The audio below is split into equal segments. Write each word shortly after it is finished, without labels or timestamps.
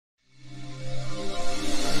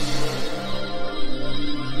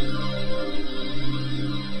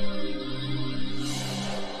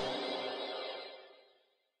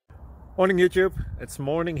Morning YouTube, it's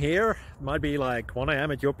morning here. It might be like 1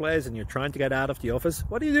 a.m. at your place and you're trying to get out of the office.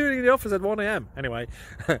 What are you doing in the office at 1 a.m? Anyway,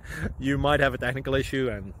 you might have a technical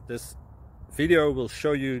issue and this video will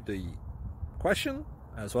show you the question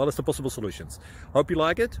as well as the possible solutions. Hope you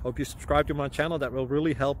like it, hope you subscribe to my channel. That will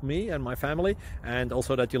really help me and my family, and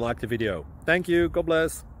also that you like the video. Thank you, God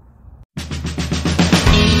bless.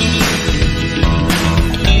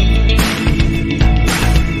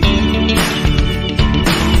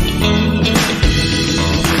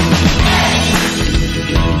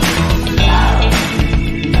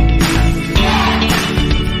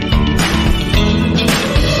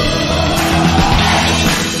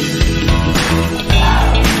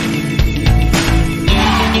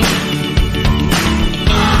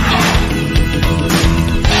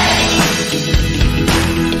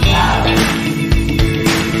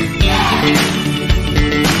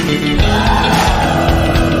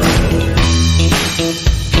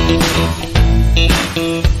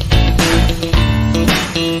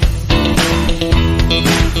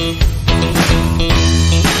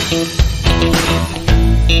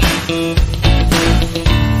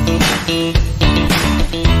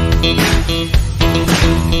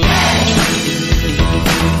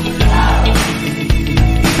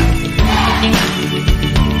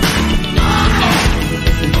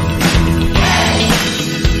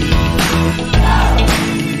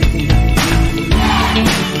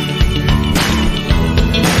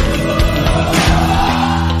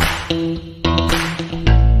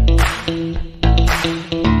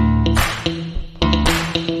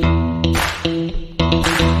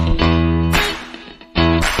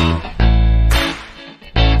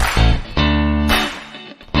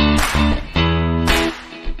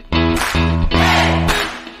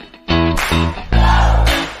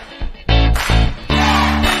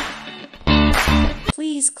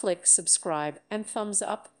 Please click subscribe and thumbs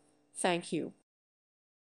up. Thank you.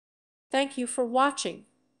 Thank you for watching.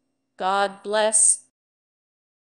 God bless.